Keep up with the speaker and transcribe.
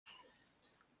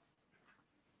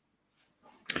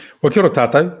Wa kia ora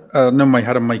tātou, nau mai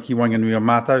hara mai ki Wainganui o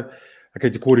Mātou,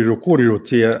 kei te kōrero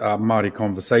tia Māori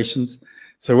Conversations.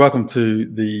 So welcome to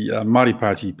the Māori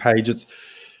Party page. It's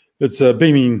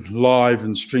beaming live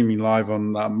and streaming live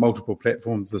on multiple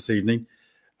platforms this evening.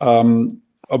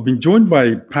 I've been joined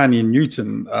by Pania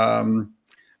Newton,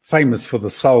 famous for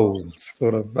the soul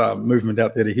sort of movement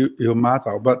out there to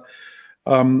Ihumātao, but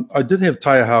I did have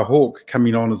Taiaha Hawke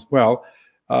coming on as well.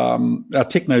 Our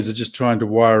technos are just trying to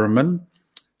wire him in.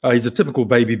 He's a typical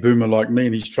baby boomer like me,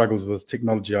 and he struggles with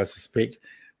technology, I suspect.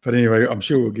 But anyway, I'm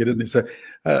sure we'll get in there. So,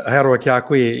 haroa kia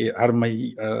koe, hara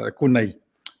mai konei,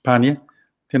 Pania.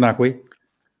 Tēnā koe.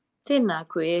 Tēnā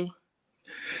koe.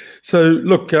 So,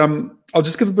 look, I'll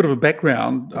just give a bit of a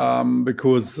background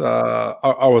because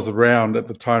I was around at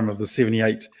the time of the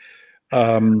 78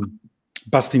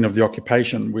 busting of the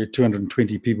occupation, where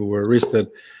 220 people were arrested,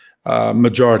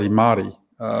 majority Māori.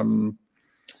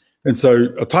 And so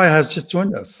Taiaha has just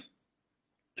joined us.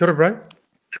 Kia ora, bro.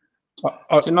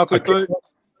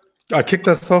 I kicked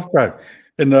us off, bro.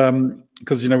 And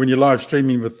because, you know, when you're live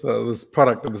streaming with this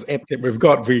product, this app that we've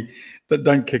got, that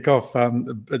don't kick off,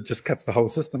 it just cuts the whole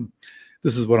system.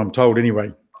 This is what I'm told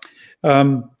anyway.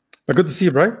 But good to see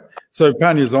you, bro. So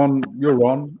Pania's on, you're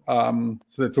on.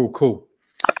 So that's all cool.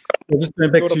 I was just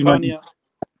going back to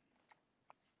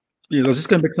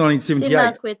 1978.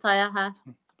 Tēnā koe, Taiaha.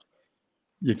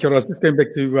 Yeah, kia ora. I was just going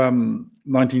back to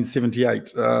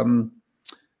 1978,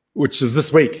 which is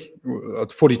this week,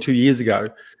 42 years ago,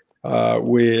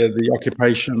 where the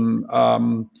occupation, you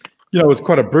know, it was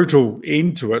quite a brutal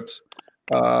end to it,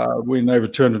 when over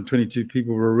 222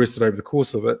 people were arrested over the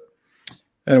course of it.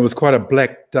 And it was quite a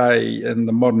black day in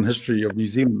the modern history of New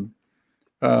Zealand.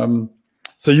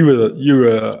 So you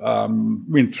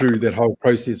went through that whole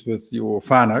process with your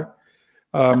whānau.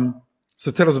 So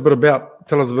tell us a bit about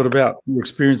your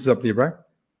experiences up there, bro.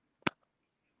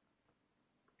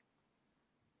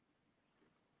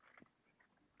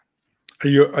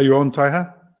 Are you on,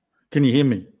 Taiaha? Can you hear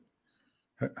me?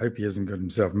 I hope he hasn't got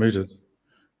himself muted.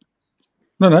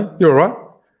 No, you're all right.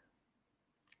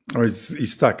 Oh,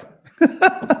 he's stuck.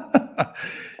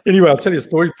 Anyway, I'll tell you a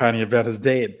story, Pania, about his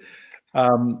dad.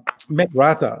 Matt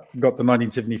Rata got the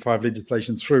 1975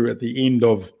 legislation through at the end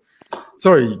of.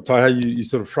 Sorry, Taiaha, you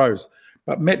sort of froze.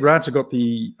 But Matt Rata got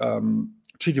the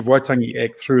Treaty of Waitangi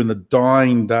Act through in the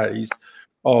dying days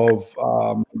of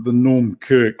the Norm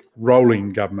Kirk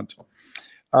rolling government.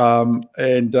 And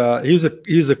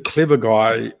he's a clever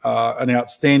guy, an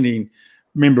outstanding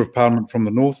member of Parliament from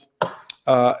the North.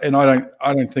 And I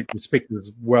don't think respected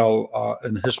as well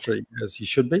in history as he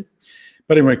should be.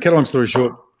 But anyway, cut a long story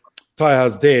short,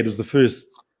 Taiaha's dad was the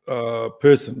first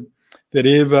person that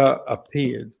ever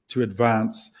appeared to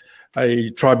advance a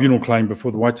tribunal claim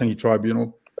before the Waitangi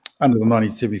Tribunal under the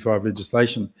 1975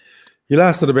 legislation. He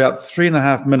lasted about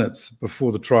 3.5 minutes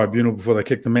before the tribunal, before they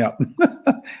kicked him out.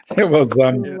 That was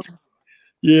that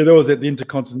was at the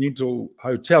Intercontinental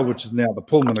Hotel, which is now the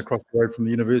Pullman across the road from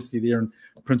the university there in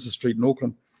Princess Street in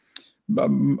Auckland.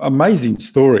 Amazing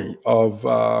story of,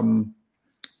 and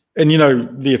you know,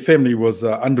 their family was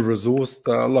under-resourced,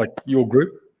 like your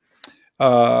group,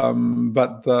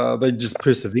 but they just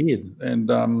persevered,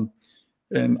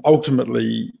 and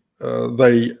ultimately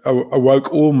they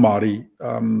awoke all Māori,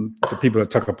 the people at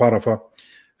Takaparawhā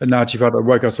and Ngāti Whātua,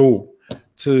 awoke us all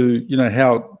to, you know,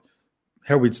 how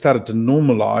we'd started to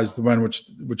normalise the one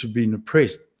which had been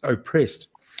oppressed.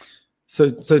 So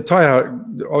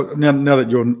Taiaha, now that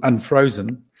you're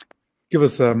unfrozen, give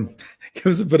us a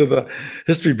bit of the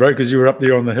history, bro, because you were up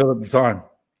there on the hill at the time.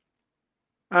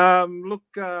 Look,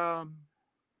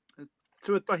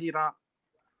 tuatahi rā,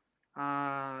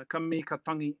 ka me ka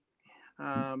tangi,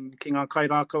 ki ngā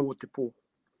kairākau o te pō.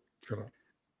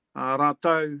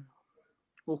 Rātau,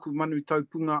 oku manu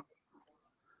taupunga,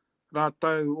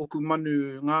 rātau, oku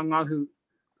manu ngā ngahu,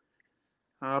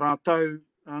 rātau,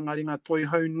 ngā ringa toi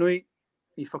hau nui,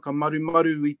 I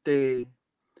whakamaru I te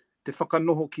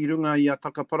whakanoho ki runga I a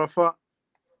Takaparawhā,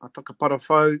 a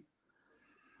Takaparawhau,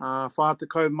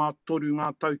 whātekau mā toru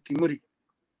ngā tau ki muri.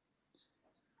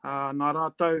 Nā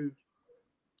rātau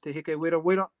te heke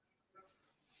wera,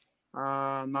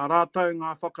 nā rātau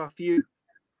ngā whakawhiu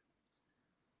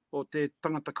o te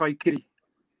tangata kaikiri.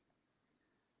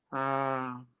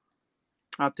 A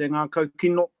te ngā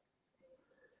kaukino,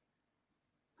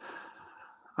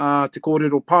 te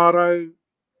kōrero pārau,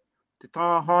 te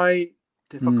tāhai,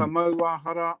 te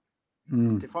whakamauahara,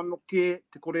 te whanoke,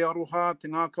 te kore aroha, te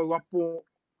ngā kauapo,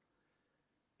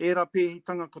 era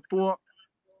pēhitanga katoa,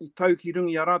 I tau ki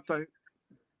rungi a rātau.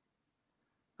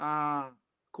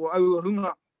 Ko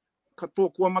auahunga katoa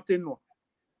kua mate noa.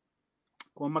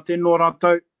 Kua mate noa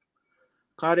rātau,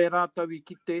 Ka re rātau I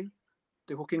kite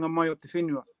te hokinga mai o te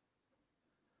whenua.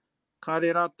 Ka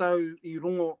re rātau I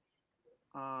rongo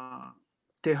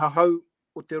te hahau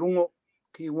o te rongo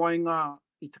ki wainga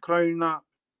I te krauna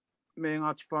me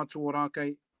Ngāti Whātua o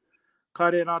Rākei. Ka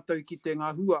re rātau ki te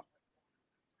ngā hua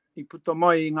I puta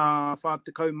mai I ngā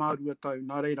whātekau mārua tau,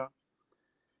 nā reira.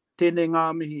 Tēnei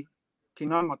ngā mihi ki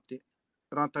ngā mate,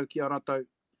 rātau ki a rātau,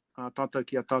 tātau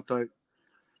ki a tātau.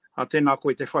 Tēnā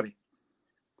koe te whare.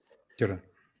 Kia ora.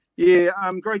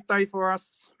 Yeah, great day for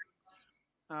us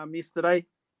yesterday.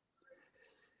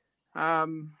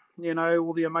 You know,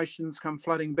 all the emotions come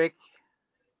flooding back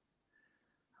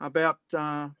about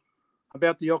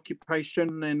the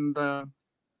occupation and,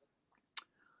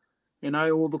 you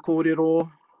know, all the kōrero,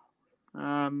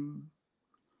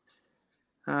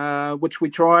 which we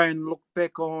try and look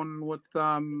back on with,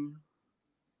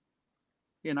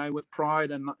 you know, with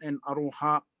pride and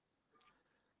aroha.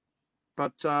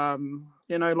 But,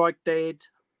 you know, like Dad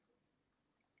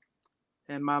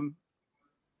and Mum,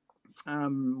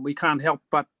 we can't help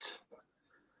but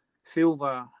feel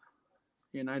the,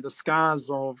 you know, the scars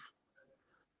of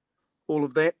all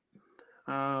of that.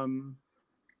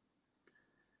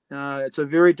 It's a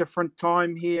very different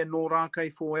time here in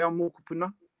Nōrākei for our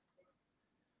mokopuna.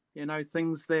 You know,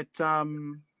 things that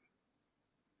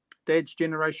Dad's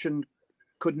generation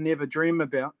could never dream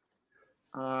about.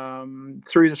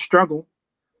 Through the struggle,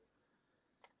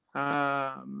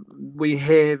 we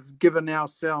have given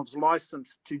ourselves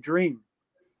license to dream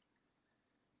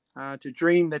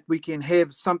that we can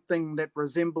have something that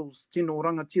resembles tino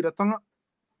rangatiratanga,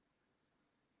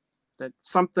 that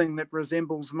something that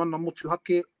resembles mana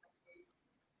motuhake,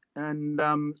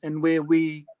 and where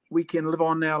we can live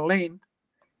on our land,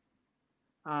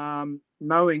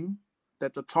 knowing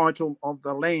that the title of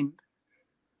the land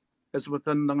is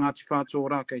within the Ngāti Whātua o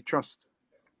Rākei Trust.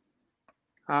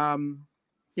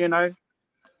 You know,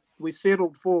 we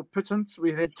settled for pittance.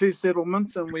 We've had 2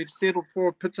 settlements and we've settled for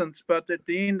a pittance, but at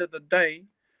the end of the day,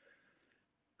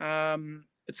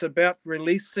 it's about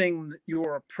releasing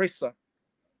your oppressor.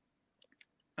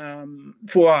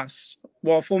 For us,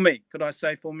 well, for me, could I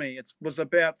say for me, it was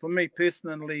about, for me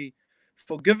personally,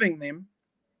 forgiving them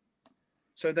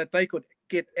so that they could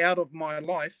get out of my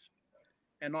life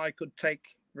and I could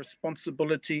take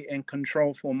responsibility and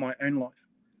control for my own life.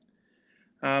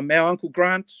 Our Uncle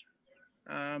Grant,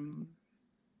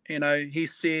 you know, he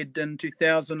said in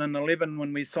 2011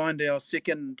 when we signed our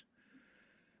second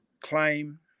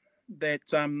claim that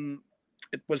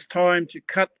it was time to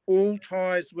cut all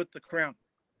ties with the Crown.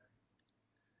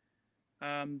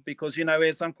 Because, you know,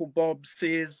 as Uncle Bob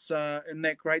says in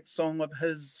that great song of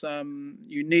his,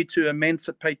 you need to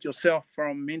emancipate yourself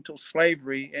from mental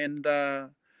slavery, and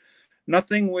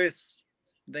nothing worse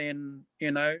than,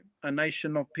 you know, a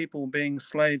nation of people being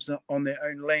slaves on their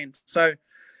own land. So,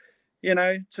 you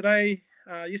know, today,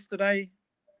 yesterday,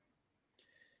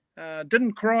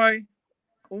 didn't cry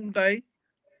all day,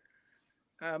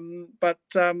 but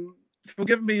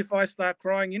forgive me if I start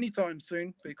crying anytime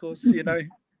soon, because, you know,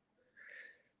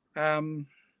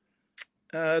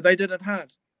 they did it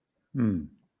hard.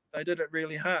 They did it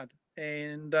really hard,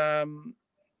 and I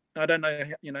don't know,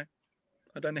 you know,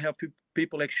 I don't know how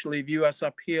people actually view us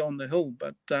up here on the hill,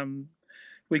 but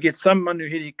we get some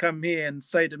manuhiri come here and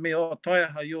say to me, "Oh,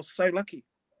 Taiaha, you're so lucky,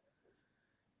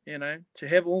 you know, to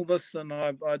have all this." And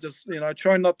I just, you know, I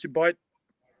try not to bite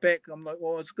back. I'm like,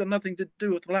 well, it's got nothing to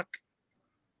do with luck.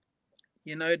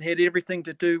 You know, it had everything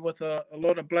to do with a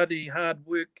lot of bloody hard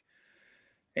work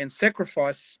and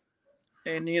sacrifice,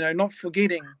 and, you know, not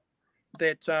forgetting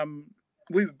that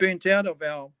we were burnt out of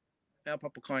our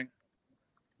papakainga.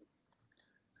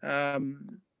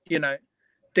 You know,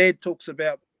 Dad talks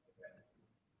about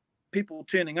people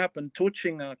turning up and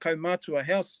torching a kaumātua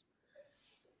house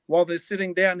while they're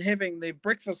sitting down having their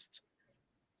breakfast.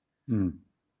 You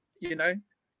know,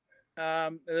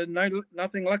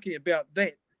 nothing lucky about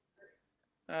that.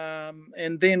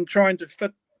 And then trying to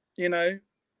fit, you know,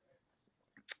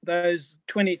 those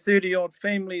 20, 30 odd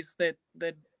families that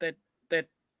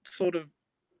sort of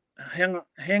hung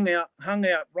out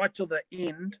right to the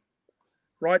end,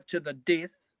 right to the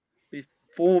death,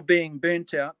 before being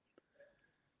burnt out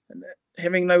and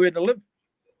having nowhere to live.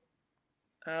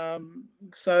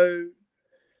 So,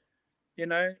 you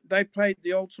know, they paid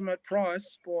the ultimate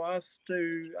price for us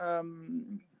to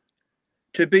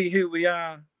be who we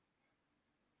are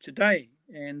today.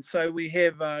 And so we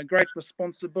have a great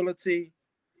responsibility,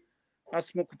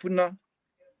 us mokopuna,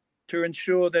 to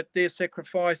ensure that their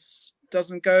sacrifice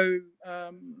doesn't go,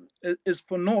 is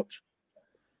for naught,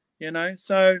 you know.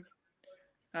 So,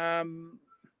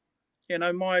 you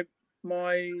know, my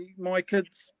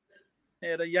kids,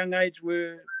 at a young age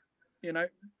were, you know,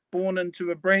 born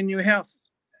into a brand new house,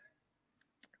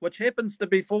 which happens to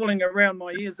be falling around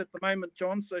my ears at the moment,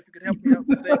 John. So if you could help me out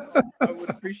with that, I would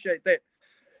appreciate that.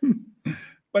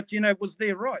 But, you know, it was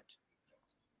their right.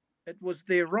 It was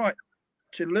their right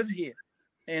to live here.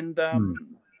 And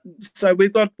so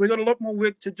we've got a lot more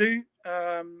work to do,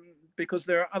 because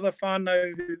there are other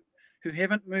whānau who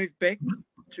haven't moved back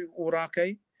to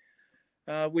Ōrākei.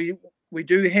 We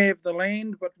do have the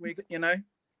land, but we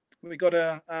got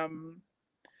to,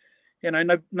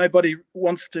 nobody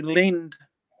wants to lend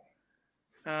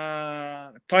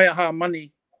Taiaha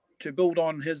money to build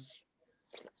on his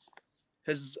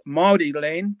Māori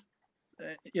land.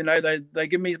 You know, they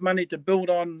give me money to build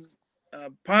on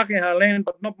Pākehā land,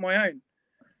 but not my own.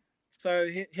 So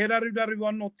he raru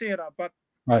anō tērā, but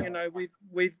right. You know,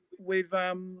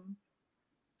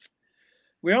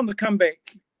 we're on the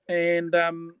comeback, and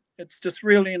it's just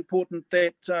really important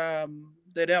that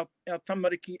that our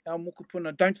tamariki, our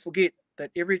mokopuna, don't forget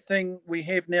that everything we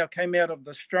have now came out of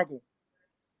the struggle.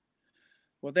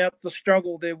 Without the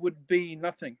struggle, there would be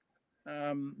nothing.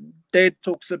 Dad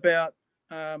talks about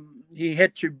he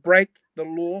had to break the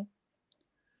law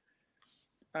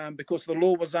because the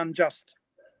law was unjust.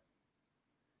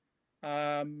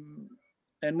 And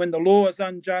when the law is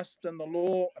unjust and the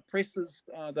law oppresses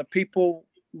the people,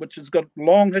 which has got a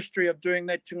long history of doing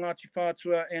that to Ngāti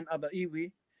Whātua and other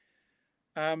iwi,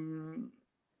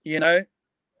 you know,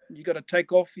 you got to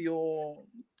take off your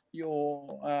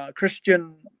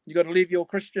Christian, you got to leave your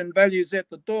Christian values at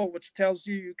the door, which tells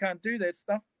you you can't do that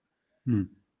stuff.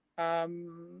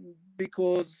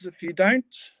 Because if you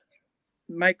don't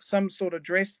make some sort of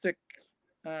drastic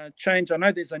change, I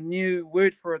know there's a new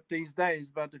word for it these days,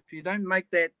 but if you don't make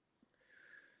that,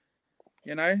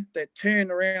 you know, that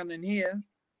turn around in here,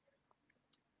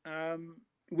 well,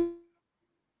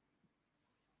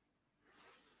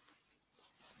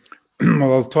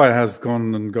 Taiaha has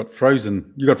gone and got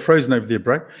frozen. You got frozen over there,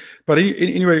 bro. But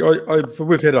anyway,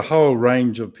 we've had a whole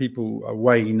range of people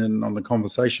weighing in on the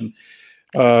conversation.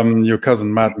 Your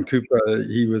cousin Martin Cooper,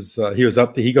 he was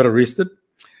up there. He got arrested,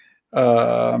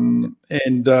 and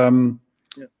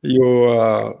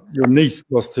your niece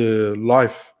lost her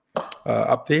life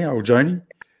up there, or Joni.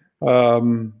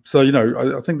 So you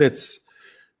know, I think that's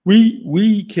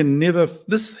we can never.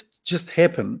 This just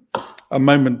happened a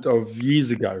moment of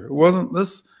years ago. It wasn't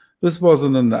this. This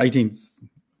wasn't in the 18th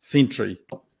century,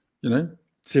 you know,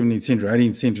 17th century,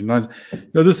 18th century, 19th. You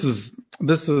know, this is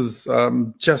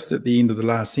just at the end of the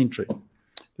last century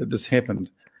that this happened,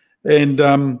 and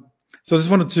so I just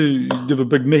wanted to give a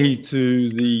big mihi to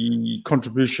the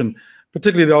contribution,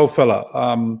 particularly the old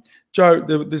fella, Joe.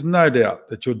 There's no doubt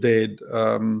that your dad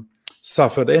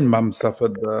suffered and Mum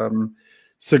suffered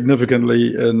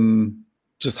significantly in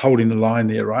just holding the line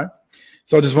there, right?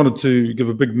 So I just wanted to give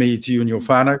a big mihi to you and your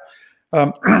whānau.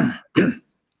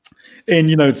 And,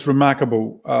 you know, it's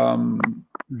remarkable,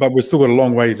 but we've still got a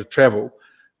long way to travel,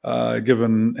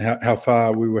 given how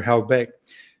far we were held back.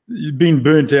 You've been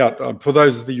burnt out. For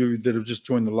those of you that have just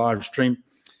joined the live stream,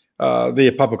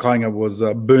 their papakainga was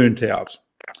burnt out.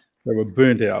 They were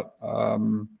burnt out.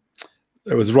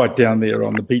 It was right down there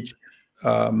on the beach,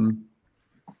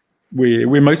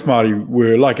 where most Māori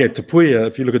were, like at Te Puia.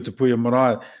 If you look at Te Puia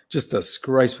Marae, just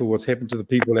disgraceful what's happened to the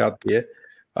people out there.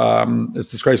 It's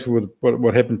disgraceful with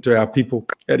what happened to our people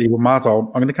at Ihumātao.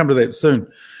 I'm going to come to that soon.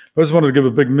 I just wanted to give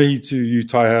a big mihi to you,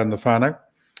 Taiaha, and the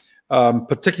whānau,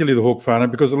 particularly the Hawke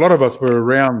whānau, because a lot of us were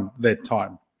around that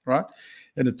time, right?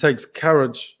 And it takes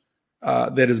courage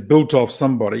that is built off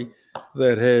somebody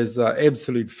that has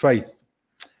absolute faith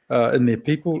in their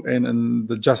people and in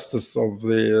the justice of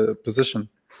their position.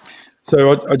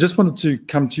 So I just wanted to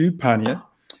come to you, Pania,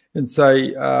 and say,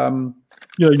 you know,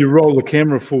 you roll the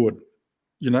camera forward,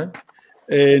 you know,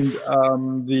 and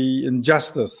the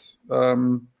injustice,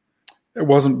 it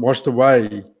wasn't washed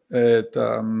away at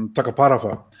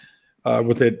Takaparawhā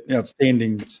with that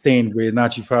outstanding stand where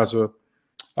Ngāti Whātua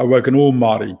awoken all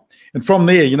Māori. And from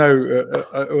there, you know,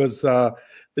 it was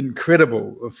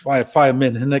incredible.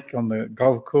 Firemen Hinnick on the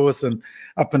golf course and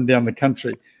up and down the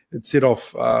country. It set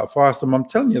off firestorm. I'm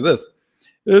telling you this,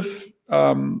 if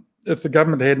the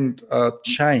government hadn't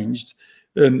changed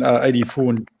in 84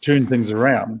 and turned things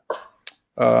around,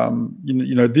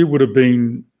 you know, there would have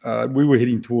been, we were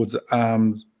heading towards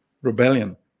armed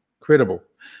rebellion. Incredible.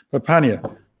 But Pania,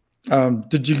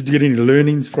 did you get any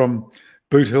learnings from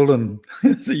Boot Hill, and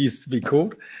as it used to be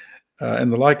called,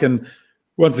 and the like? And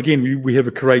once again, we have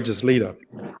a courageous leader.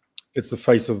 It's the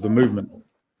face of the movement.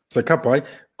 So kapai,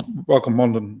 welcome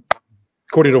on.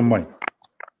 Kōrero mai.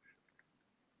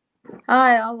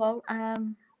 Ai, well,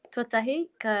 tuatahi,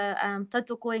 ka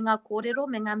tautoko i ngā kōrero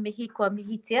me ngā mihi kua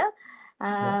mihitia.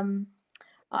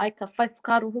 Ai ka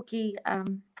whaiwhakaro hoki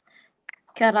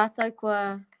kia rātou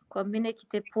kua mine ki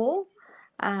te pō.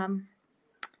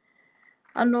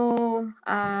 Anō,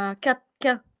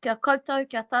 kia koutou,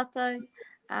 kia tātou,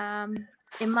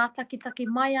 e mātakitaki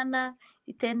mai ana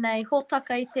i tēnei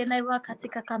hōtaka i tēnei wā, ka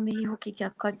tika ka mihi hoki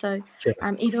kia koutou.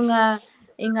 I runga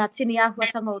i ngā tini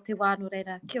āhuatanga o te wānu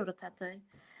reira. Kia ora tātou.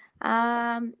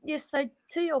 Yes, so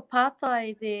to your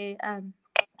pātai there,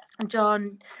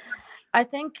 John, I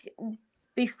think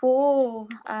before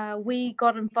we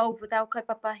got involved with our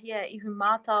kaupapa here at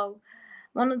Ihumātao,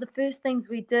 one of the first things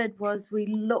we did was we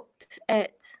looked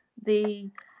at the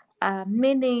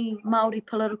many Māori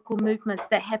political movements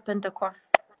that happened across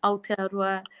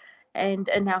Aotearoa and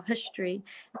in our history.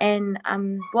 And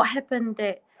what happened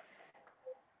at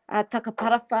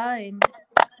Takaparawhā and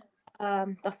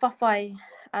the whawhai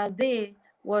there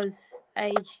was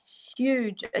a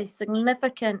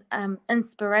significant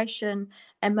inspiration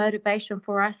and motivation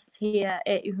for us here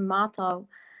at Ihumātao.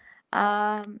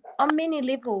 On many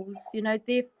levels, you know,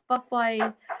 their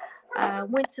whawhai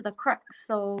went to the crux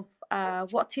of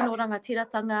what tino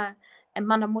rangatiratanga and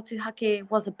mana motuhake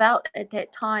was about at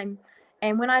that time.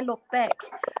 And when I look back,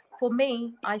 for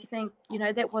me, I think, you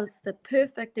know, that was the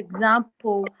perfect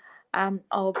example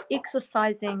of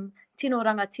exercising tino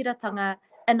rangatiratanga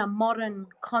in a modern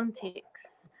context,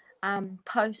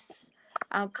 post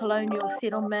colonial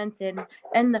settlement and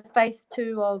in the phase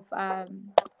two of,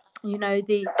 you know,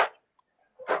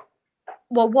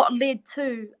 what led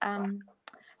to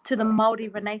the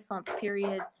Māori Renaissance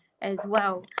period as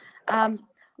well.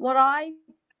 What I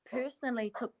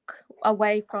personally took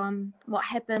away from what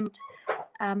happened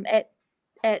at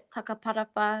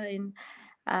Takaparawhā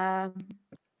and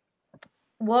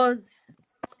was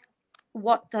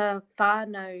what the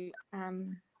whānau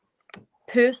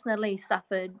personally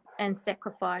suffered and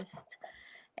sacrificed.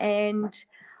 And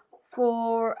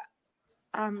for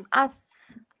us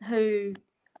who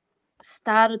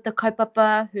started the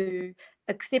kaupapa, who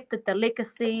accepted the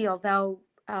legacy of our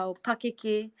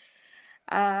pakeke,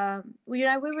 you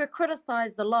know, we were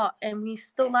criticised a lot, and we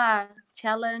still are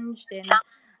challenged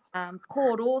and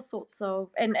called all sorts of,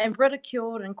 and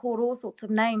ridiculed and called all sorts of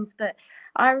names. But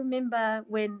I remember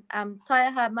when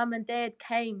Taiaha mum and dad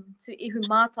came to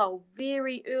Ihumātao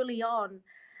very early on,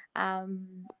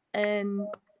 in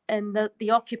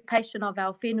the occupation of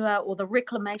our whenua, or the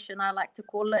reclamation, I like to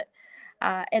call it.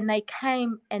 And they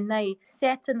came and they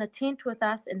sat in the tent with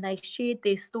us and they shared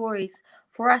their stories.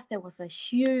 For us, there was a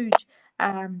huge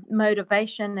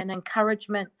motivation and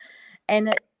encouragement.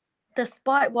 And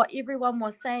despite what everyone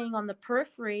was saying on the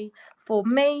periphery, for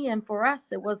me and for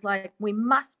us, it was like, we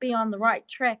must be on the right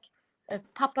track. If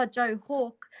Papa Joe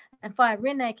Hawke and Whai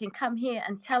Rene can come here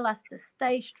and tell us to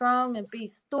stay strong and be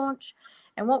staunch,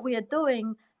 and what we are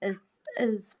doing is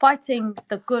fighting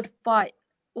the good fight,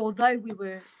 although we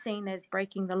were seen as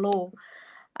breaking the law.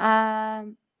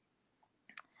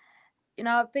 You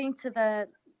know, I've been to the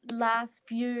last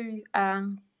few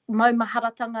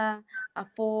maumaharatanga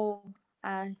for,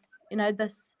 you know,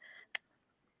 this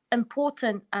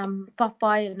important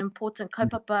whawhai and important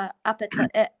kaupapa up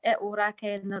at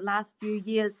Orake in the last few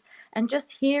years, and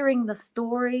just hearing the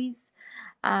stories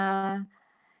and,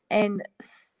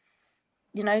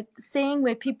 you know, seeing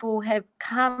where people have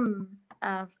come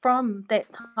from that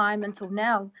time until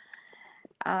now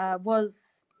was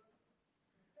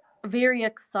very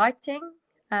exciting,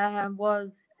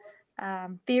 was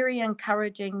very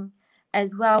encouraging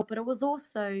as well. But it was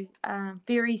also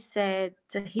very sad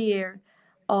to hear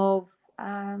of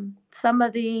some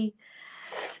of the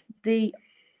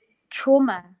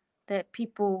trauma that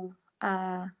people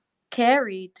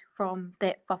carried from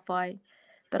that whawhai.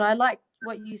 But I like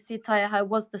what you said, Taiaha,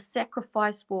 was the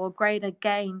sacrifice for a greater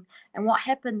gain, and what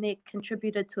happened there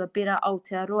contributed to a better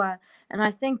Aotearoa. And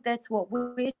I think that's what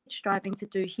we're striving to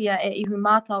do here at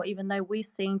Ihumātao, even though we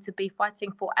seem to be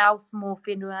fighting for our small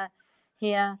whenua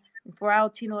here, and for our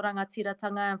tino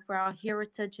rangatiratanga, and for our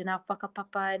heritage and our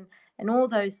whakapapa and all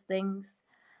those things.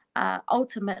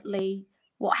 Ultimately,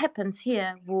 what happens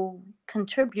here will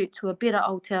contribute to a better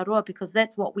Aotearoa, because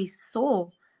that's what we saw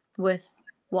with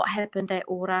what happened at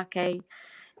Orake.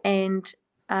 And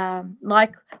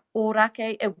like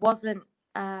Orake, it wasn't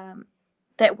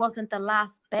that wasn't the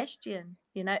last bastion.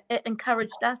 You know, it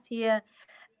encouraged us here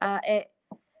at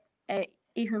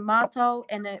Ihumātao,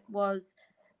 and it was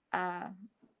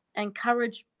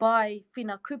encouraged by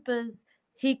Whina Cooper's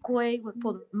hikoi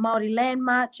for the Māori Land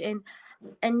March, and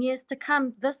in years to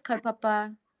come, this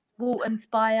kaupapa will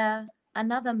inspire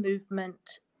another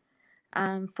movement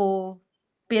for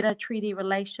better treaty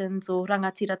relations or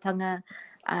rangatiratanga.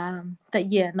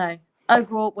 But yeah, no.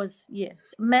 Overall, it was,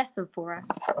 massive for us.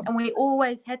 And we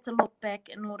always had to look back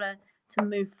in order to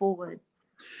move forward.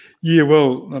 Yeah,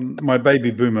 well, my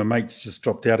baby boomer mates just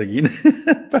dropped out again,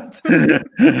 but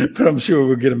I'm sure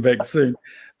we'll get them back soon.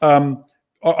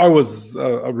 I was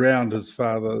around his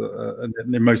father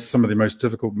in some of the most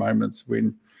difficult moments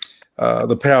when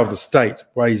the power of the state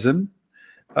weighs in,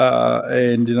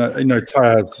 and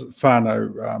Taiaha's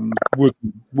whānau,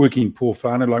 working poor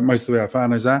whānau, like most of our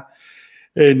whānaus are,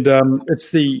 and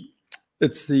it's the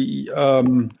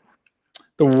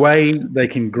way they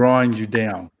can grind you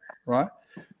down, right?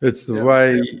 It's the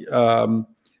way, no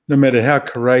matter how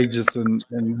courageous and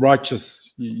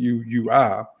righteous you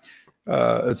are,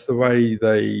 it's the way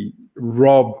they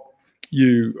rob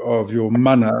you of your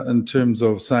mana in terms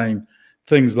of saying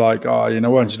things like, why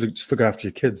don't you just look after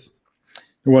your kids?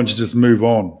 Why don't you just move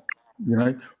on?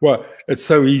 Well, it's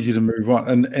so easy to move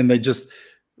on. And they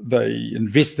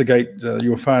investigate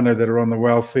your whānau that are on the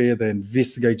welfare. They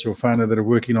investigate your whānau that are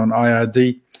working on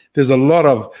IRD. There's a lot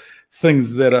of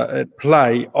things that are at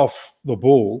play off the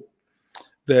ball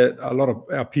that a lot of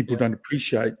our people don't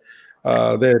appreciate,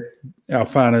 that our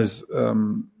whānaus,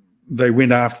 they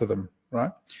went after them,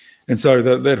 right? And so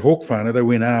that Hawke whānau, they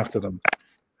went after them.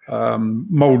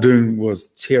 Muldoon was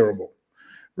terrible,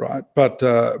 right? But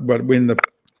when the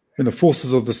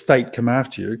forces of the state come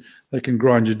after you, they can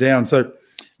grind you down. So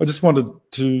I just wanted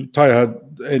to, Taiaha,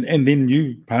 and then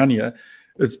you, Pania,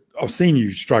 I've seen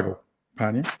you struggle,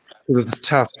 Pania. It was a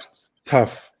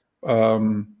tough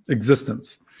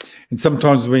existence. And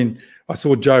sometimes when I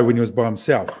saw Joe when he was by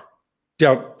himself,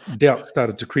 doubt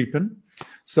started to creep in.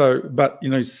 So, but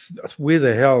where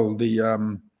the hell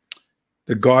the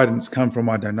guidance come from,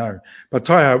 I don't know. But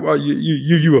Taiaha, well,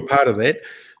 you were part of that.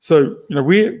 So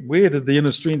where did the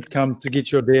inner strength come to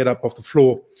get your dad up off the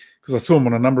floor? Because I saw him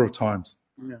on a number of times.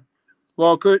 Yeah.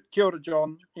 Well, kia ora,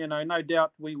 John. No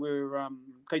doubt we were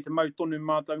kei te mau tonu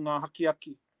mātou ngā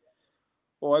haki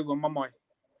o aua mamai.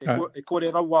 E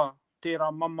kore rawa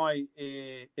tērā mamai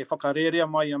e whakarerea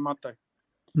mai a mātou.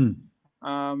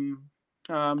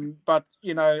 But,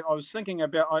 I was thinking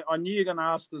about, I knew you were going to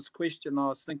ask this question. I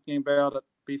was thinking about it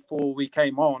before we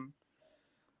came on.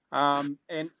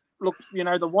 And look, the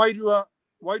Wairua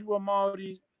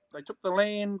Māori, they took the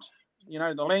land,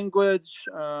 the language,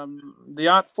 the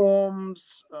art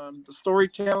forms, the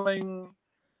storytelling.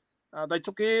 They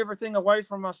took everything away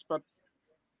from us, but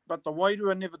the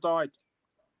Wairua never died.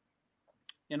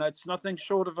 It's nothing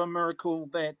short of a miracle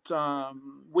that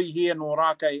we here in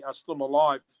Ōrākei are still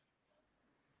alive.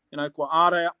 Ko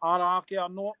ara ake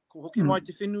anō, ko hoki mai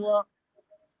te whenua,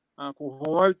 ko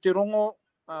hoau te rongo.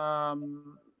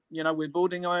 We're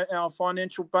building our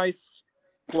financial base.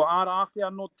 Ko ara ake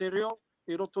anō te reo,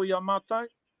 I roto i a mātou.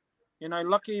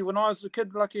 Lucky when I was a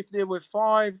kid, lucky if there were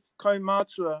 5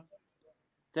 kaumātua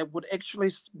that would actually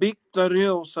speak the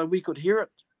reo so we could hear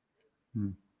it.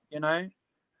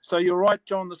 So you're right,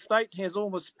 John, the state has all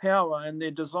this power and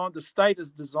the state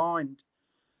is designed,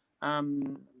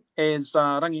 as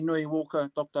Ranginui Walker,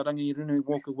 Dr. Ranginui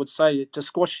Walker would say, to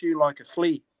squash you like a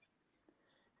flea.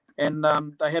 And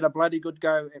they had a bloody good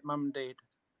go at Mum and Dad.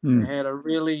 They had a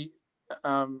really,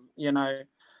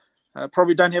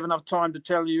 probably don't have enough time to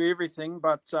tell you everything,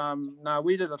 but no,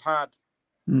 we did it hard.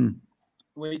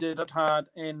 We did it hard,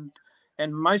 and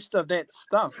most of that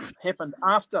stuff happened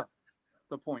after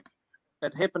the point.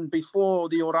 It happened before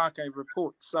the Ōrākei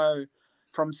report. So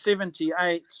from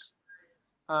 78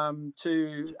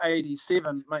 to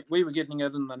 87, mate, we were getting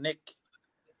it in the neck.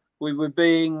 We were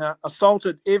being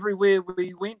assaulted everywhere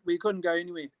we went. We couldn't go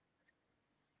anywhere.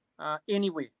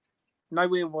 Anywhere.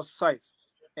 Nowhere was safe.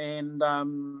 And,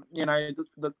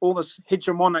 all this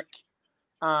hegemonic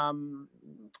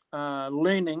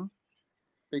learning,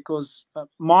 because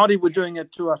Māori were doing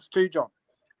it to us too, John.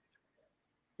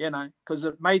 Because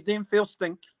it made them feel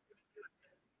stink.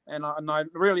 And I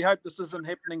really hope this isn't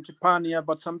happening to Pania,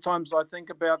 but sometimes I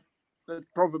think about it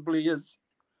probably is.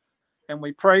 And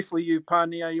we pray for you,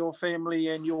 Pania, your family,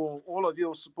 and all of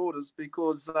your supporters,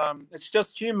 because it's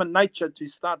just human nature to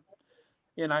start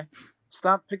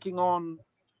picking on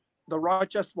the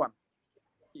righteous one,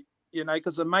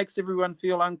 because it makes everyone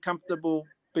feel uncomfortable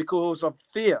because of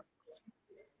fear.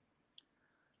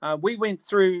 We went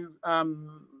through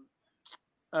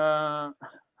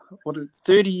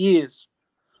 30 years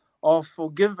of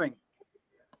forgiving,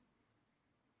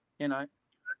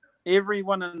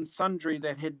 everyone and sundry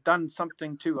that had done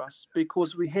something to us,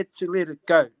 because we had to let it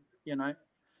go,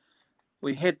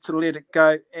 We had to let it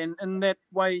go. And in that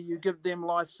way, you give them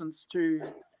license to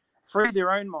free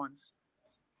their own minds.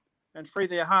 and free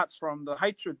their hearts from the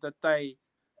hatred that they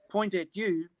point at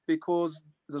you, because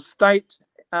the state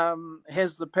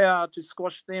has the power to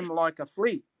squash them like a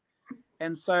flea.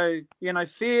 And so, you know,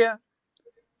 fear,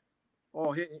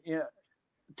 or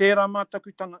tērā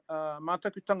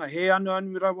mātakutanga, he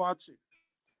anu rawa atu.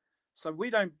 So we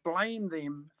don't blame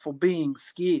them for being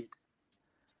scared.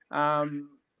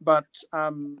 But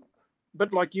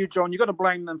like you, John, you've got to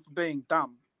blame them for being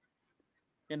dumb.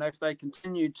 You know, if they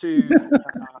continue to,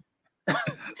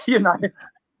 you know,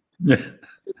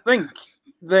 think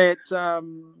that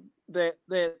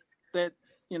that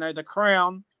you know, the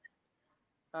Crown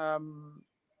and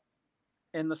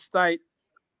the state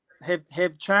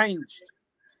have changed.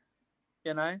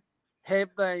 You know,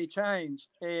 have they changed?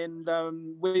 And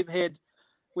we've had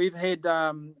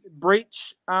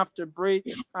breach after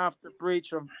breach after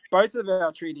breach of both of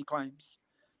our treaty claims,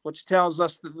 which tells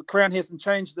us that the Crown hasn't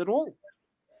changed at all.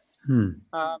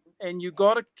 And you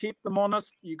got to keep them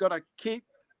honest. You got to keep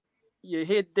your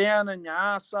head down and your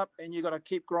ass up, and you got to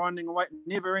keep grinding away. It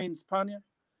never ends, Pania.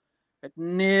 It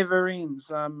never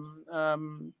ends.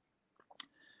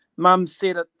 Mum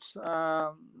said it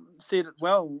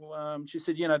well. She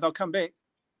said, you know, they'll come back.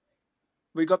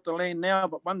 We got the land now,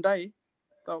 but one day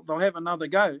they'll have another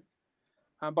go.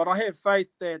 But I have faith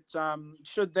that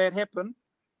should that happen,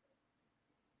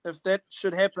 if that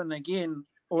should happen again,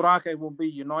 Ōrākei will be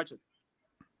united.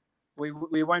 We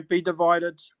won't be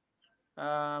divided.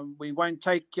 We won't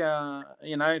take,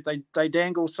 you know, if they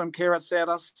dangle some carrots at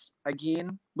us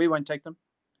again, we won't take them.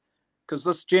 Because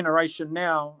this generation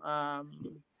now,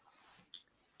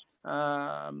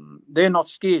 they're not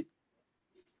scared,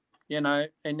 you know,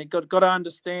 and they've got to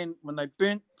understand, when they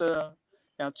burnt our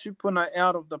tupuna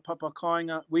out of the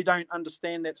papakainga, we don't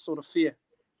understand that sort of fear.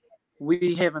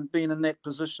 We haven't been in that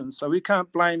position, so we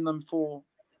can't blame them for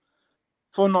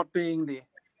not being there.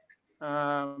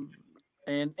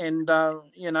 And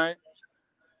you know,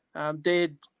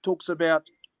 Dad talks about,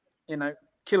 you know,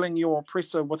 killing your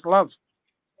oppressor with love.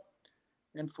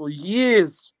 And for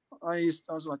years, I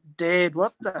was like, Dad,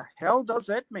 what the hell does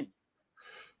that mean?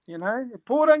 You know,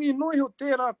 pōrangi noi ho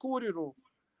tērā kōrero.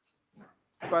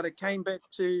 But it came back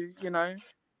to, you know,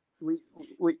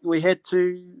 we had to,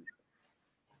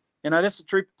 you know, that's the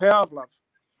true power of love.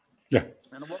 Yeah.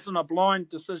 And it wasn't a blind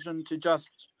decision to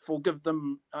just forgive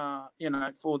them, you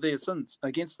know, for their sins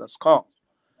against us. Kyle,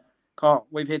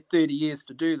 we've had 30 years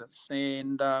to do this.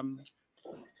 And,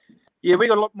 yeah, we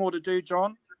got a lot more to do,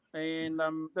 John. And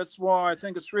that's why I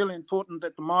think it's really important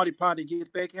that the Māori Party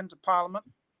get back into Parliament.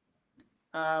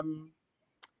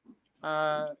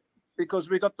 Because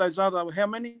we got those other, how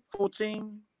many?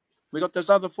 14? We got those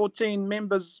other 14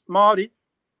 members, Māori,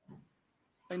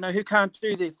 you know, who can't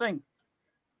do their thing.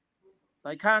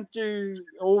 They can't do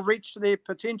or reach their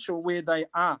potential where they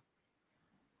are.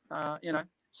 You know,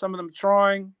 some of them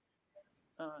trying,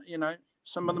 you know,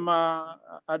 some of them are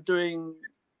doing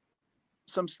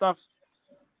some stuff,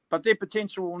 but their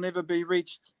potential will never be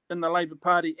reached in the Labour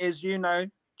Party. As you know,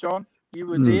 John, you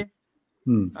were there.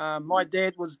 My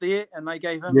dad was there, and they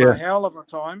gave him a hell of a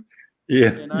time.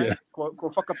 Yeah, you know, yeah. Ko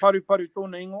whakaparu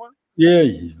tōna ingoa. Yeah,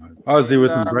 I was there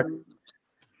with him, right?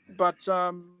 But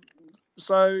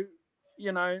so,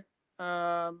 you know,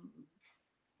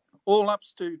 all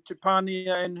ups to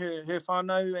Pania and her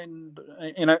whānau, and,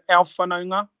 you know, our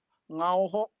whanaunga, ngā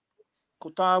oho, ko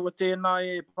tāua tēnā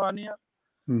e Pania.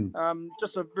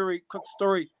 Just a very quick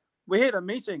story. We had a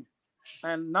meeting,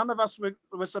 and none of us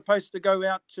were supposed to go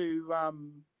out to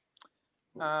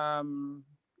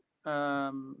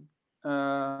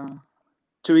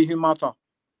Ihumātao.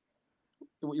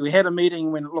 We had a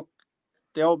meeting when, look,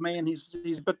 the old man, he's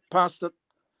a bit past it,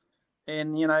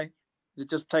 and, you know, you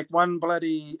just take one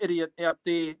bloody idiot out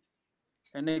there,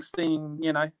 and next thing,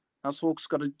 you know, us Hawks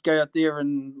got to go out there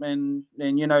and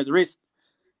you know the rest.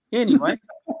 Anyway,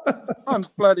 I'm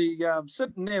bloody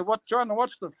sitting there trying to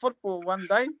watch the football one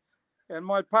day, and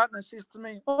my partner says to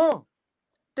me, "Oh,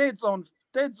 Dad's on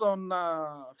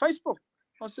Facebook."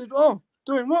 I said, "Oh,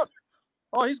 doing what?"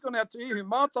 "Oh, he's gone out to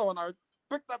Ihumātao," and I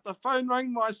picked up the phone,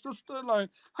 rang my sister, like,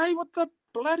 "Hey, what the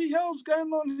bloody hell's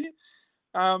going on here?"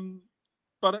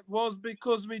 But it was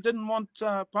because we didn't want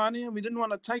Pania, we didn't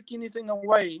want to take anything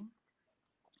away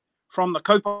from the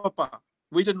kaupapa.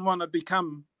 We didn't want to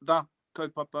become the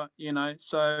kaupapa, you know.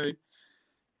 So,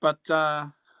 but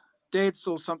Dad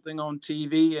saw something on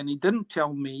TV, and he didn't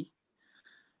tell me.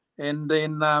 And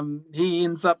then he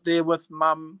ends up there with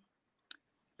Mum,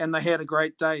 and they had a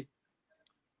great day.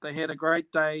 They had a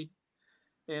great day,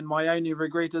 and my only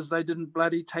regret is they didn't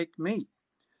bloody take me.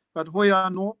 But hoi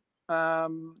anō,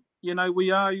 you know, we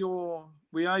are your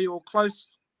close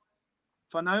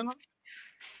whanaunga.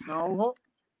 Nauho.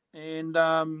 And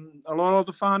a lot of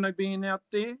the whānau being out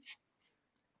there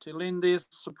to lend their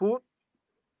support.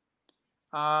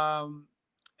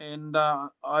 And I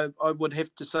would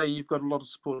have to say you've got a lot of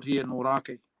support here in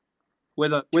Ōrākei.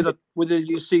 Whether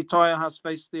you see Taiaha's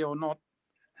face there or not.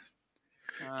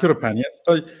 Kia ora, Pania.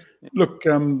 Look,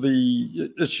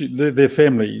 the issue, their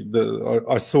family,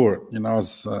 I saw it. You know,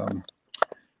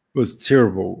 was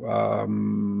terrible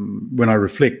when I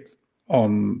reflect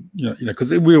on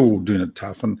because we're all doing it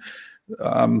tough, and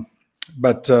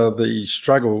but the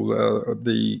struggle,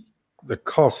 the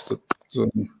cost.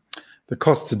 The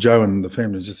cost to Joe and the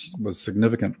family was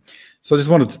significant. So I just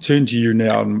wanted to turn to you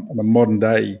now in a modern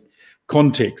day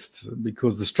context,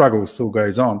 because the struggle still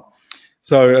goes on.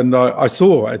 So, and I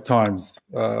saw at times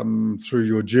through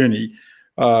your journey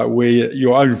where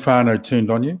your own whānau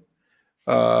turned on you,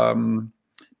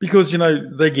 because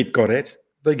they get got at,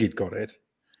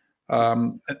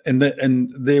 and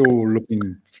they're all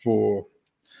looking for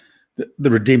the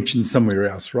redemption somewhere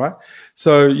else, right?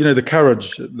 So the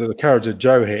courage that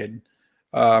Joe had.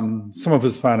 Some of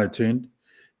his whānau turned,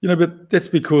 but that's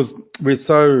because we're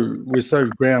so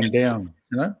ground down,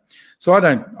 So I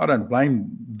don't blame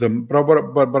them,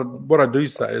 but what I do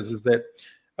say is that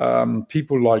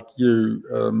people like you,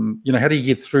 how do you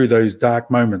get through those dark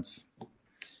moments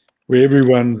where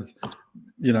everyone's,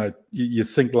 you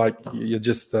think like you're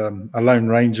just a lone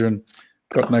ranger and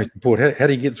got no support? How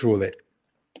do you get through all that?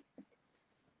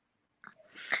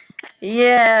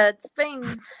 Yeah, it's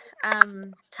been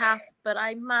tough, but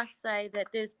I must say that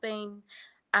there's been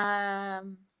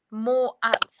more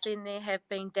ups than there have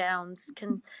been downs.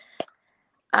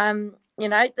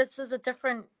 This is a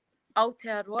different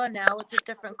Aotearoa now. It's a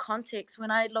different context.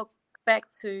 When I look back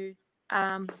to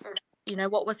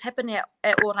what was happening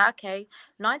at Ōrākei,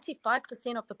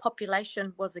 95% of the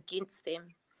population was against them.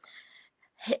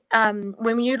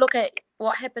 When you look at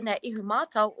what happened at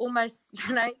Ihumātao, almost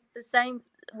the same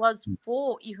was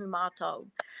for Ihumātao,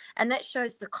 and that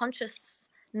shows the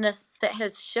consciousness that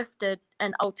has shifted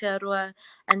in Aotearoa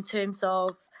in terms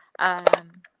of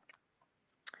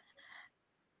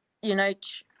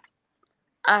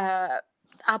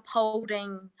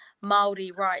upholding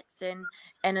Māori rights and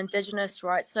Indigenous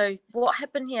rights. So what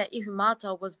happened here at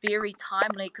Ihumātao was very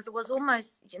timely, because it was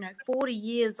almost 40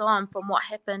 years on from what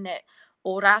happened at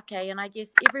Ōrākei, and I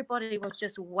guess everybody was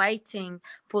just waiting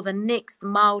for the next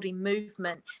Māori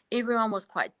movement. Everyone was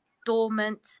quite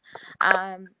dormant,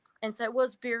 and so it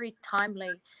was very timely.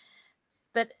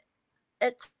 But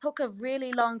it took a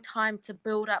really long time to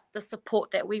build up the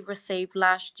support that we received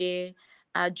last year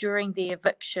during the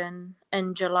eviction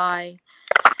in July.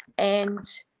 And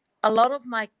a lot of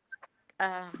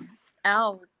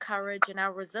our courage and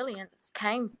our resilience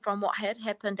came from what had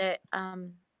happened at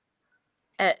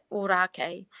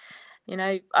Ōrākei.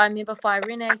 I remember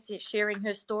Whairene sharing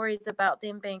her stories about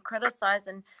them being criticised,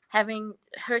 and having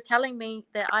her telling me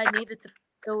that I needed to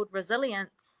build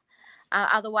resilience,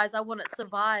 otherwise I wouldn't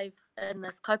survive in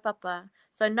this kaupapa.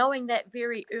 So knowing that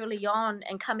very early on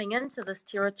and coming into this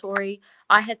territory,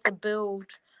 I had to build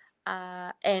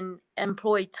and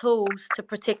employ tools to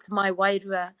protect my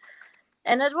wairua.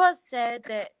 And it was sad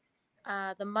that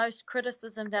the most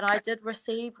criticism that I did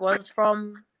receive was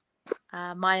from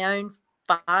my own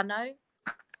whānau.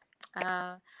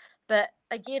 But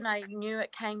again, I knew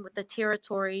it came with the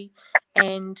territory,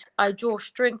 and I draw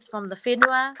strength from the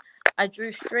whenua. I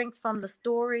drew strength from the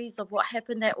stories of what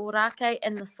happened at Ōrākei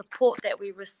and the support that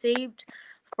we received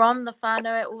from the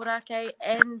whānau at Ōrākei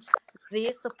and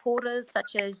their supporters,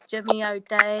 such as Jimmy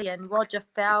O'Day and Roger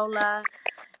Fowler,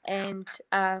 and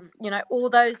all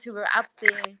those who were up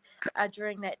there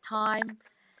during that time.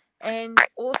 And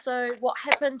also what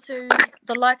happened to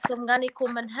the likes of Nganiko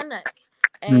Minhinnick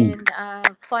and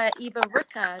Whaia Eva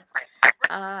Rickard.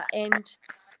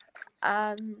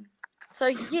 So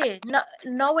yeah,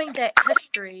 knowing that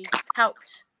history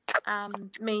helped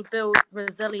me build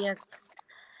resilience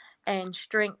and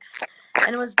strength.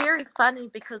 And it was very funny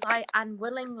because I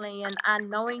unwillingly and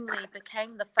unknowingly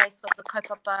became the face of the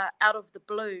kaupapa out of the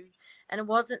blue. And it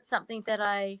wasn't something that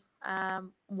I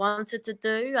wanted to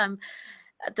do.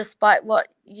 Despite what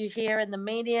you hear in the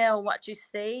media or what you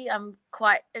see, I'm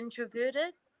quite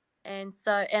introverted, and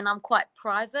I'm quite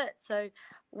private. So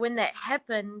when that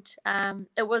happened,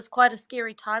 it was quite a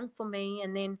scary time for me.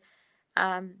 And then,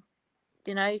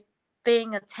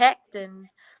 being attacked and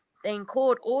being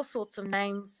called all sorts of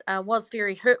names was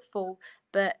very hurtful.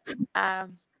 But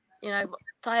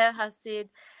Taiaha said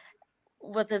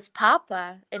with his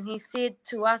papa, and he said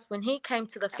to us when he came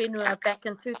to the whenua back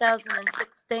in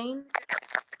 2016,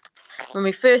 when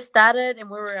we first started and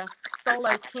we were a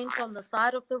solo tent on the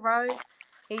side of the road,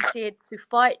 he said to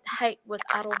fight hate with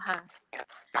aroha.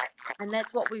 And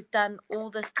that's what we've done all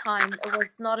this time. It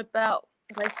was not about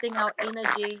wasting our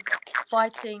energy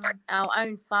fighting our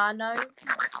own whānau,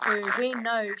 who we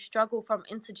know struggle from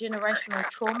intergenerational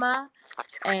trauma.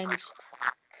 And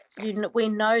we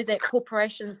know that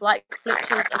corporations like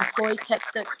Fletcher's employ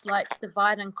tactics like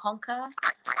divide and conquer,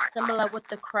 similar with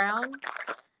the Crown.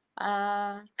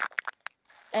 And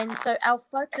so our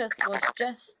focus was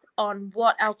just on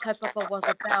what our kaupapa was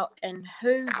about and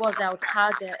who was our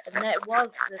target, and that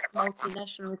was this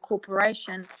multinational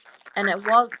corporation, and it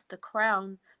was the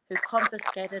Crown who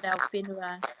confiscated our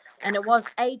whenua, and it was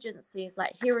agencies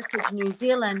like Heritage New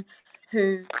Zealand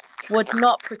who would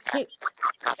not protect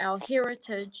our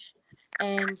heritage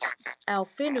and our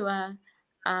whenua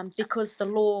because the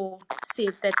law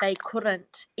said that they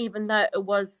couldn't, even though it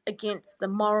was against the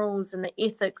morals and the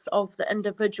ethics of the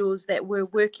individuals that were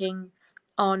working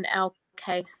on our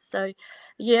case. So,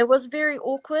 yeah, it was very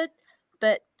awkward,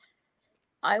 but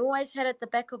I always had at the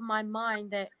back of my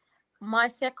mind that my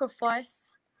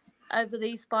sacrifice over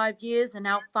these 5 years and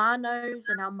our whānaus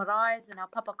and our marais and our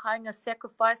papakainga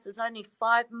sacrifice is only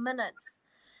 5 minutes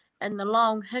in the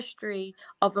long history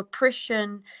of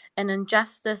oppression and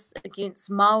injustice against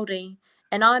Māori.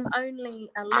 And I'm only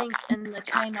a link in the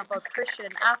chain of oppression.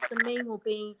 After me will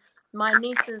be my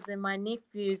nieces and my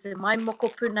nephews and my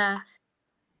mokopuna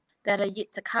that are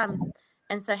yet to come.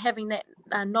 And so having that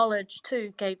knowledge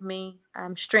too gave me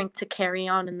strength to carry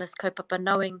on in this kaupapa,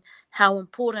 knowing how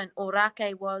important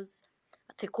Ōrākei was,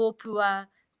 Te Kōpua,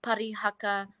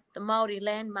 Parihaka, the Māori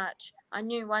Land March. I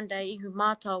knew one day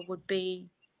Ihumātao would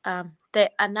be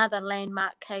that another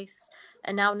landmark case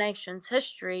in our nation's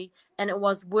history, and it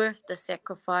was worth the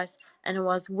sacrifice, and it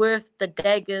was worth the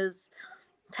daggers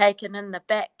taken in the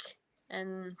back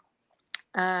and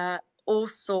all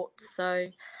sorts.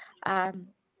 So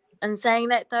in saying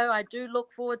that, though, I do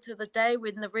look forward to the day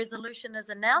when the resolution is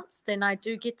announced and I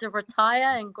do get to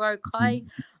retire and grow kai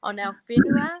on our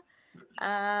whenua.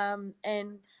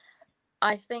 And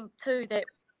I think too that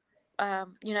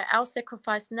our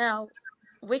sacrifice now,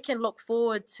 we can look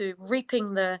forward to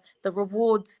reaping the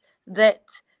rewards that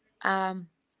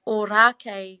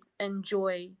Ōrākei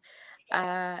enjoy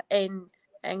and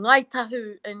Ngai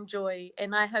Tahu enjoy.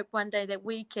 And I hope one day that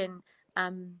we can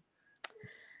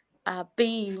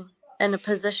be in a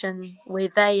position where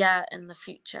they are in the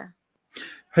future.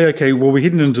 Hey, okay, well, we're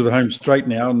heading into the home straight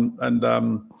now, and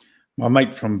my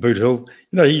mate from Boot Hill,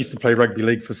 he used to play rugby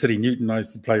league for City Newton. I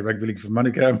used to play rugby league for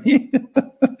Manukau. We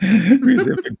used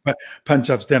to have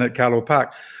punch-ups down at Carlo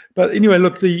Park. But anyway,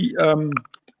 look,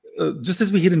 just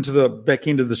as we head into the back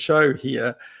end of the show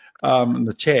here, and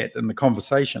the chat and the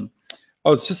conversation, I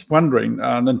was just wondering,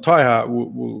 and Taiaha will,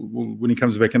 when he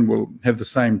comes back in, will have the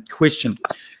same question.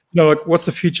 Like, what's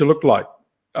the future look like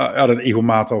out at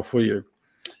Ihumātao for you?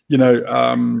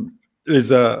 There's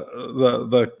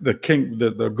the king.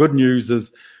 The good news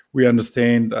is we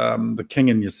understand the king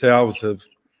and yourselves have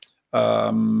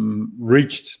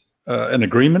reached an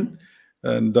agreement,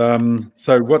 and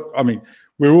so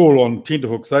we're all on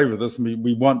tenterhooks over this, and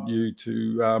we want you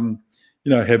to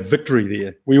have victory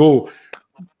there. We all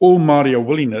Māori are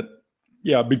willing it,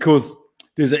 because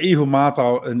there's an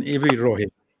Ihumātao in every rohe.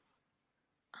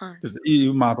 There's an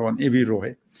Ihumātao in every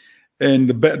rohe. And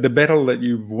the battle that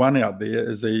you've won out there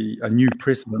is a new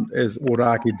precedent, as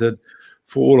Ōrākei did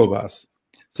for all of us.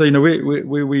 So,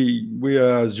 we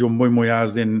are, as your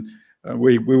moimoias, then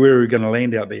where are we going to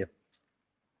land out there?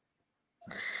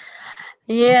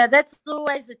 Yeah, that's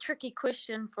always a tricky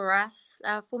question for us.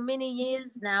 For many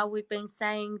years now, we've been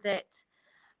saying that,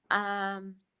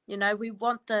 we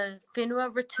want the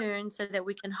whenua return so that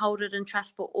we can hold it in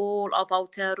trust for all of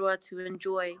Aotearoa to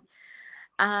enjoy.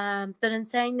 But in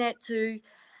saying that too,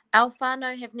 our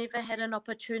whānau have never had an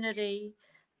opportunity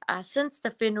since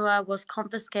the whenua was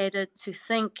confiscated to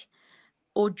think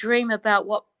or dream about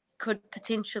what could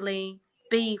potentially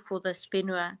be for this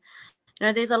whenua.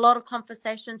 There's a lot of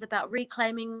conversations about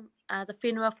reclaiming the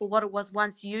whenua for what it was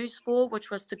once used for, which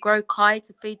was to grow kai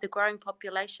to feed the growing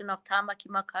population of Tāmaki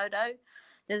Makaurau.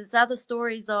 There's other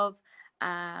stories of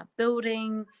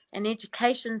building an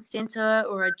education centre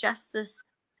or a justice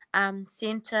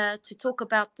centre to talk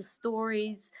about the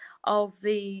stories of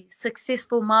the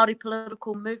successful Māori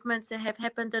political movements that have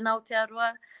happened in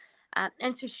Aotearoa,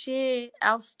 and to share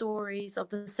our stories of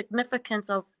the significance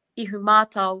of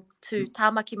Ihumātao to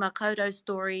Tāmaki Makaurau's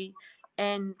story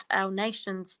and our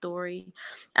nation's story.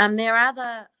 There are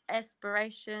other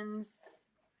aspirations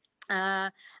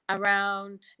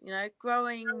around,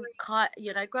 growing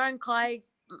kai,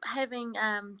 having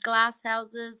glass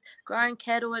houses, growing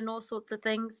cattle and all sorts of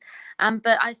things.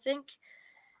 But I think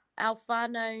our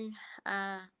whānau,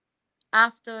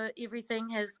 after everything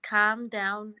has calmed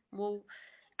down, will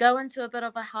go into a bit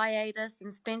of a hiatus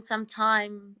and spend some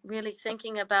time really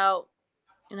thinking about,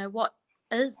 what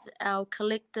is our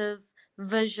collective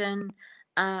vision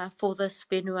for this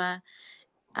whenua.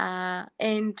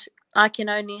 And I can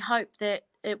only hope that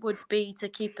it would be to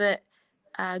keep it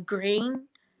green,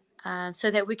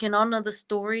 so that we can honour the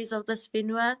stories of this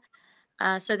whenua,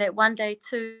 so that one day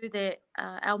too that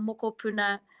our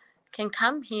mokopuna can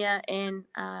come here and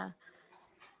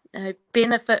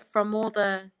benefit from all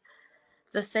the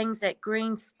things that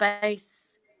green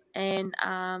space and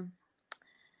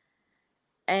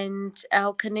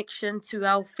our connection to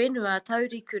our whenua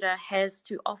taurikura has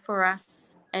to offer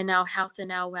us and our health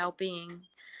and our well-being.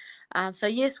 So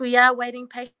yes, we are waiting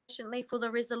patiently for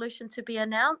the resolution to be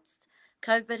announced.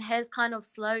 COVID has kind of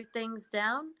slowed things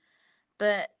down,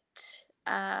 but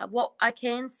what I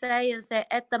can say is that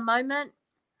at the moment,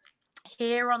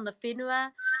 here on the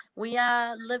whenua, we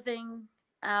are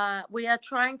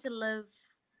trying to live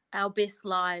our best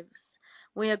lives.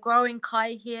 We are growing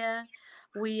kai here.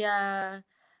 We are,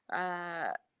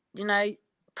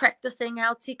 practicing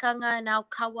our tikanga and our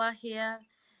kawa here.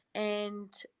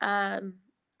 And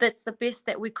that's the best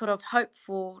that we could have hoped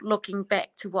for, looking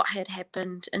back to what had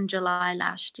happened in July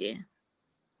last year.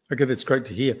 Okay, that's great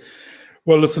to hear.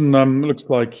 Well, listen, looks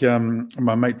like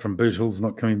my mate from Boot Hill's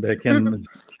not coming back in.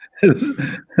 his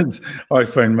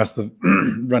iPhone must have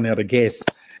run out of gas.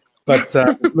 But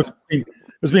look,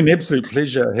 it's been an absolute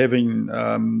pleasure having,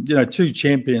 two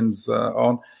champions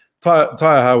on.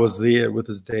 Taiaha was there with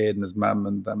his dad and his mum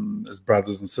and his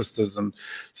brothers and sisters, and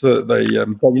so they.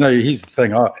 But here's the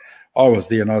thing: I was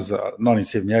there, and I was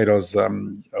 1978. I was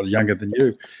younger than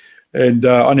you, and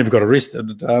I never got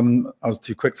arrested. I was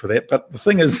too quick for that. But the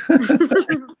thing is,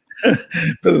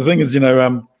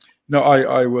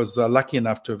 I was lucky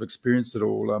enough to have experienced it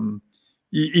all.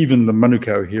 Even the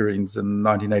Manukau hearings in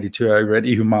 1982 over at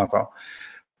Ihumātao.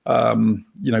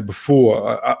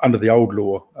 Before under the old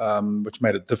law, which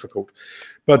made it difficult.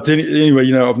 But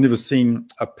anyway, I've never seen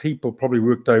a people probably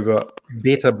worked over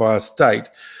better by a state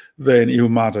than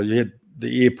Ihumātao. You had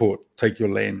the airport take your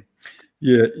land.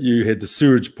 You had the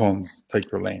sewage ponds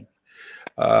take your land.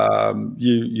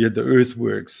 You had the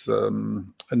earthworks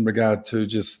in regard to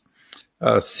just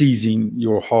seizing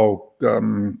your whole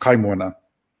kaimoana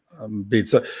bed.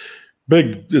 So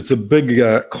it's a big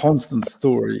constant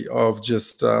story of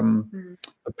just the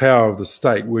power of the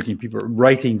state working people,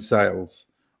 rating sales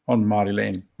on Māori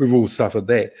land. We've all suffered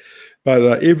that.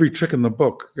 But every trick in the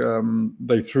book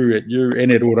they threw at you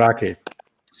and at Orake,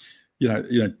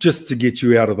 just to get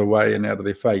you out of the way and out of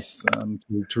their face,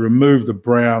 to remove the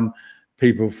brown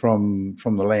people from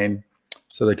the land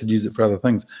so they could use it for other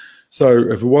things. So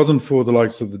if it wasn't for the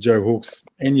likes of the Joe Hawks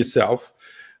and yourself,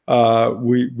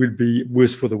 we'd be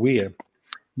worse for the wear.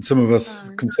 And some of us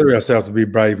consider ourselves to be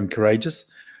brave and courageous,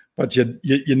 but you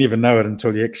never know it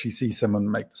until you actually see someone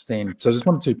make the stand. So I just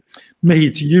wanted to mihi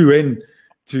to you and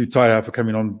to Taiaha for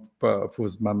coming on for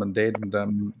his mum and dad and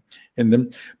them.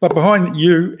 But behind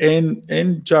you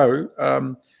and Joe,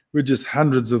 we're just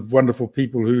hundreds of wonderful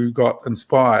people who got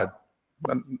inspired.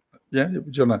 Yeah,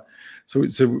 would you wanna? So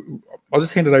I'll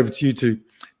just hand it over to you to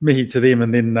mihi to them,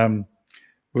 and then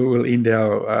we'll end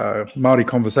our Māori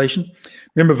conversation.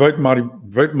 Remember, vote Māori,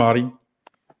 vote Māori.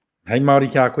 Hei Māori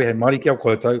kia koe, hei Māori kia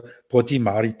koutou, poti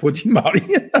Māori, poti Māori.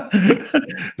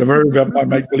 Don't worry about my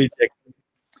mate Billy Jackson,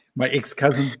 my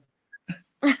ex-cousin.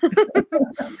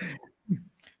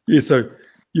 Yeah, so,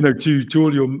 to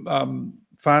all your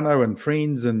whānau and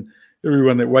friends and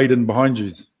everyone that weighed in behind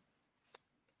you.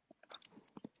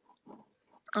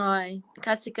 Ai,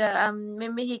 ka tika me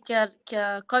mihi kia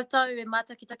koutou e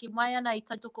mātakitaki mai ana I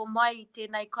tautoko mai I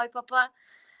tēnei kaupapa,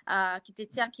 ki te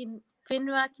tiaki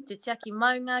whenua, ki te tiaki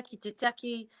maunga, ki te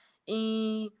tiaki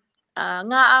I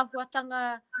ngā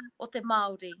āhuatanga o te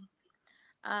Māori.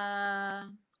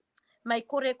 Mei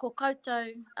kore ko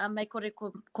koutou, mei kore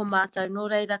ko mātou. Nō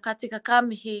reira, ka tika ka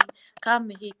mihi,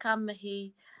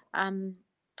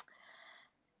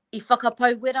 I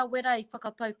whakapau wera, I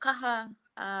whakapau kaha,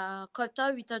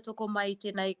 koutou I tautoko mai I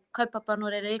tēnei kaupapa no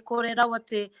reira. E kore rawa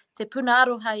te puna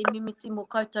aroha I mimiti mō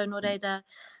koutou no reira.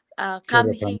 Ka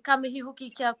mihi hoki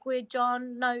kia koe,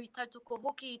 John, nau I tautoko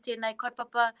hoki I tēnei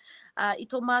kaupapa, I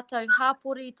tō mātou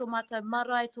hāpori, I tō mātou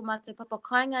marae, I tō mātou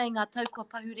papakainga I ngā taukua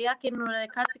pahuri ake no reira.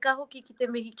 Ka tika hoki ki te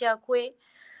mihi kia koe.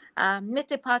 Me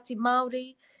te Pāti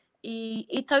Māori,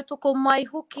 I tautoko mai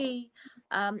hoki,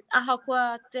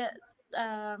 ahakoa te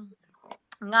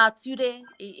ngā ture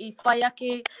I whai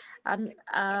ake I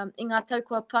ngā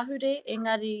taukua pahure,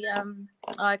 engari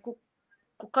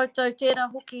ko koutou tērā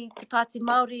hoki te Pāti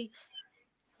Māori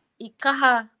I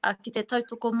kaha ki te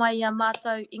tautoko mai a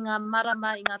mātou I ngā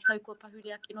marama, I ngā taukua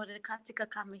pahuria kino re ka tika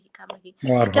ka mihi, ka mihi.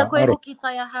 Kia koe hoki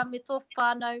Taiaha me tō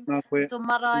whānau, me tō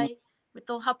marae, me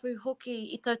tō hapu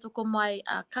hoki I tautoko mai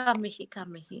ka mihi, ka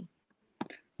mihi.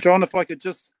 John, if I could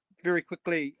just very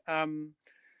quickly, so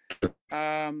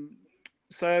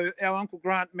our Uncle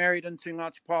Grant married into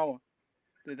Ngāti Pawa,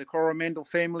 the Coromandel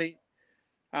family,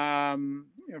 from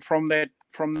that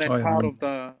part of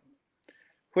the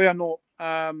Huiano.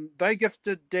 They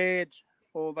gifted Dad,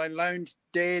 or they loaned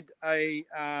Dad a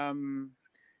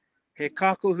he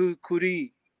kākohu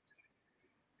kuri,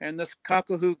 and this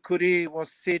kākohu kuri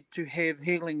was said to have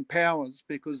healing powers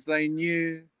because they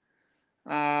knew,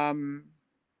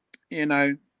 you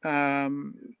know,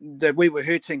 that we were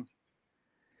hurting,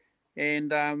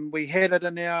 and we had it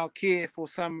in our care for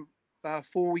some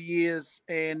 4 years,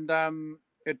 and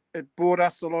it brought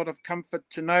us a lot of comfort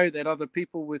to know that other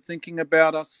people were thinking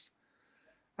about us.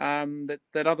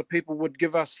 That other people would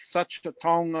give us such a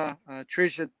taonga,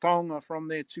 treasured taonga from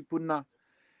their tupuna,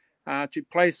 to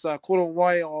place a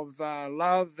korowai of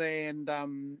love and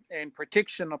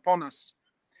protection upon us.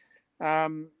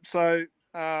 So,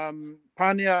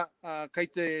 Pania, kei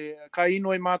te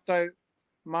kainoi mātou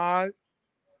māu,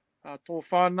 tō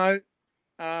whānau,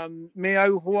 me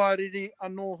au hoariri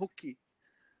anō hoki.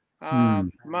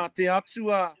 Mā te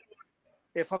atua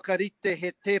e whakarite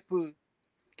he tepu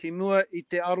ki mua I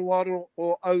te aroaro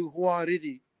o au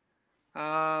hoariri.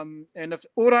 And if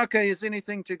orake is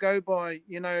anything to go by,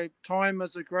 you know, time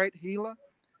is a great healer,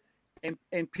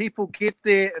 and people get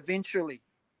there eventually.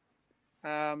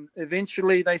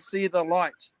 Eventually they see the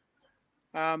light.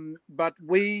 But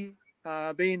we,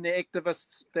 being the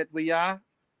activists that we are,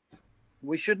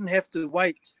 we shouldn't have to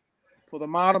wait for the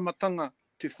māramatanga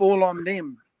to fall on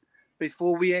them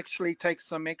before we actually take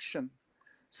some action.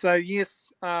 So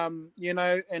yes, you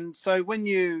know, and so when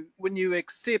you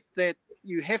accept that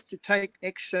you have to take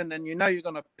action, and you know you're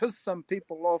going to piss some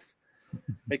people off,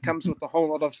 it comes with a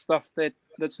whole lot of stuff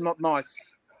that's not nice,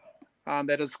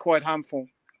 that is quite harmful.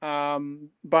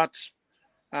 But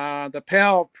the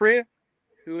power of prayer,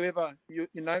 whoever you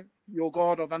know your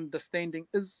God of understanding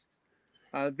is,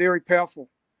 very powerful.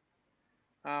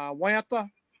 Waiata,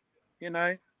 you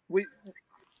know, we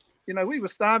were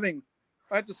starving.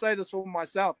 I have to say this for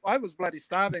myself. I was bloody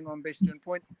starving on Bastion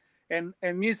Point, and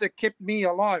music kept me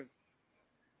alive.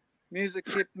 Music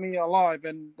kept me alive,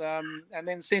 and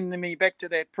then sending me back to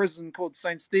that prison called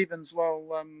St. Stephen's.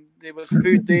 Well, there was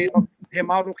food there. He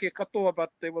maroke katoa,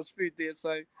 but there was food there.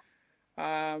 So,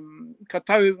 ka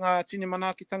tau ngā tini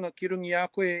manaakitanga ki rungi a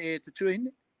koe e te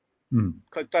tuahine.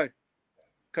 Koutou.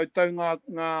 Koutou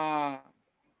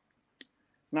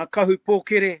ngā kahu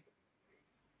pōkere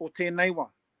o tēnei wā.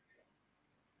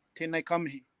 Tēnei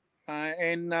kamihi.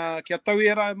 And kia tau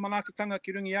era manaakitanga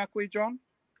ki rungi a koe, John.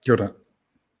 Kia ora.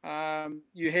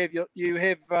 You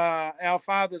have our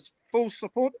father's full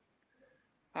support.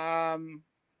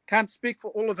 Can't speak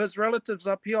for all of his relatives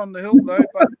up here on the hill though,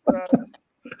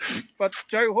 but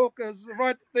Joe Hawke is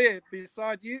right there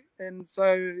beside you, and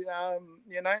so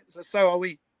you know, so are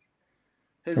we.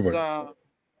 His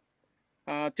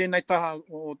tēnei taha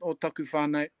o taku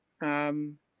whānau,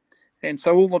 and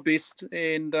so all the best.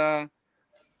 And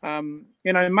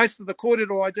you know, most of the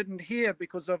kōrero I didn't hear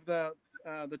because of the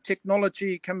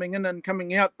technology coming in and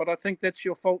coming out, but I think that's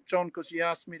your fault, John, because you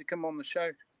asked me to come on the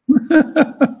show.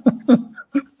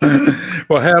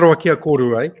 Well, hea roa kia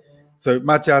kōru, eh? So,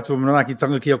 mate atua manaki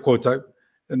tanga kia kōtau,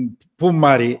 and pō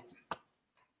Māori.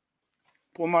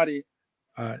 Pō Māori.